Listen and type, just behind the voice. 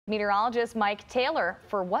Meteorologist Mike Taylor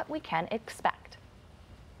for what we can expect.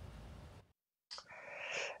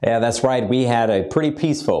 Yeah, that's right. We had a pretty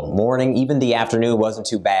peaceful morning. Even the afternoon wasn't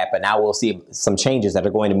too bad, but now we'll see some changes that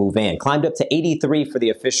are going to move in. Climbed up to 83 for the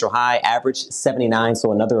official high, average 79,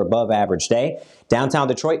 so another above average day. Downtown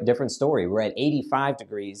Detroit, different story. We're at 85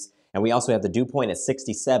 degrees, and we also have the dew point at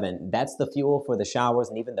 67. That's the fuel for the showers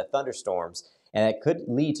and even the thunderstorms, and it could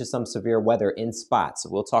lead to some severe weather in spots.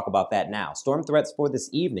 We'll talk about that now. Storm threats for this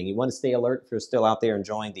evening. You want to stay alert if you're still out there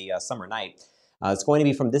enjoying the summer night. It's going to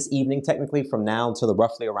be from this evening, technically from now until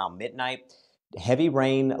roughly around midnight. Heavy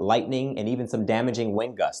rain, lightning, and even some damaging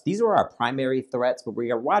wind gusts. These are our primary threats, but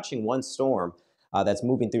we are watching one storm that's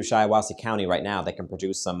moving through Shiawassee County right now that can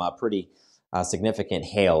produce some pretty significant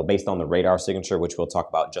hail based on the radar signature, which we'll talk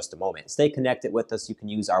about in just a moment. Stay connected with us. You can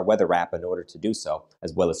use our weather app in order to do so,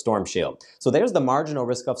 as well as Storm Shield. So there's the marginal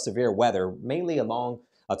risk of severe weather, mainly along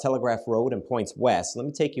Telegraph Road and points west. Let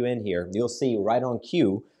me take you in here. You'll see right on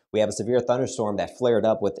cue, we have a severe thunderstorm that flared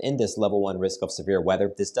up within this level 1 risk of severe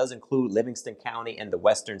weather. This does include Livingston County and the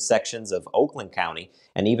western sections of Oakland County,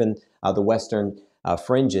 and even the western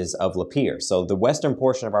fringes of Lapeer. So the western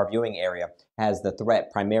portion of our viewing area has the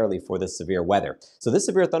threat primarily for this severe weather. So this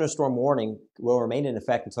severe thunderstorm warning will remain in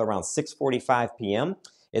effect until around 6:45 p.m.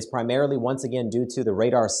 It's primarily, once again, due to the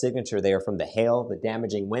radar signature there from the hail, the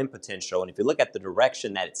damaging wind potential. And if you look at the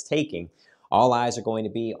direction that it's taking, all eyes are going to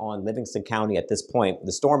be on Livingston County at this point.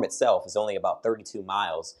 The storm itself is only about 32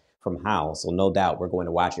 miles from Howell, so no doubt we're going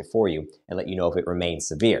to watch it for you and let you know if it remains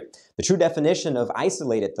severe. The true definition of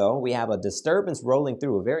isolated, though, we have a disturbance rolling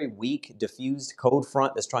through, a very weak, diffused cold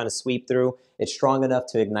front that's trying to sweep through. It's strong enough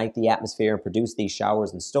to ignite the atmosphere and produce these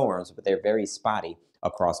showers and storms, but they're very spotty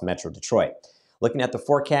across Metro Detroit. Looking at the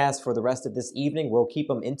forecast for the rest of this evening, we'll keep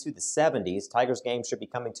them into the 70s. Tigers game should be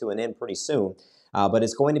coming to an end pretty soon, but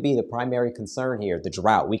it's going to be the primary concern here, the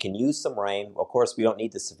drought. We can use some rain. Of course, we don't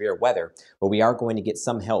need the severe weather, but we are going to get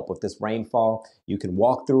some help with this rainfall. You can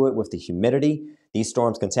walk through it with the humidity. These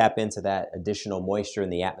storms can tap into that additional moisture in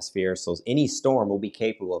the atmosphere, so any storm will be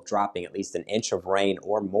capable of dropping at least an inch of rain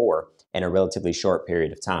or more in a relatively short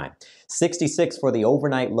period of time. 66 for the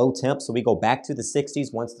overnight low temp, so we go back to the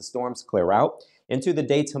 60s once the storms clear out. Into the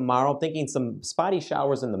day tomorrow, thinking some spotty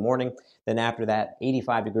showers in the morning. Then after that,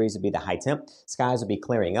 85 degrees would be the high temp. Skies will be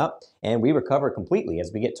clearing up, and we recover completely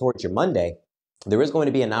as we get towards your Monday. There is going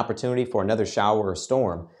to be an opportunity for another shower or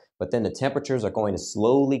storm, but then the temperatures are going to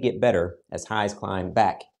slowly get better as highs climb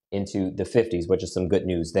back into the 50s, which is some good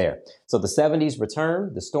news there. So the 70s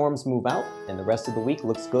return, the storms move out, and the rest of the week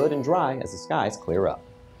looks good and dry as the skies clear up.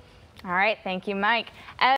 All right, thank you, Mike.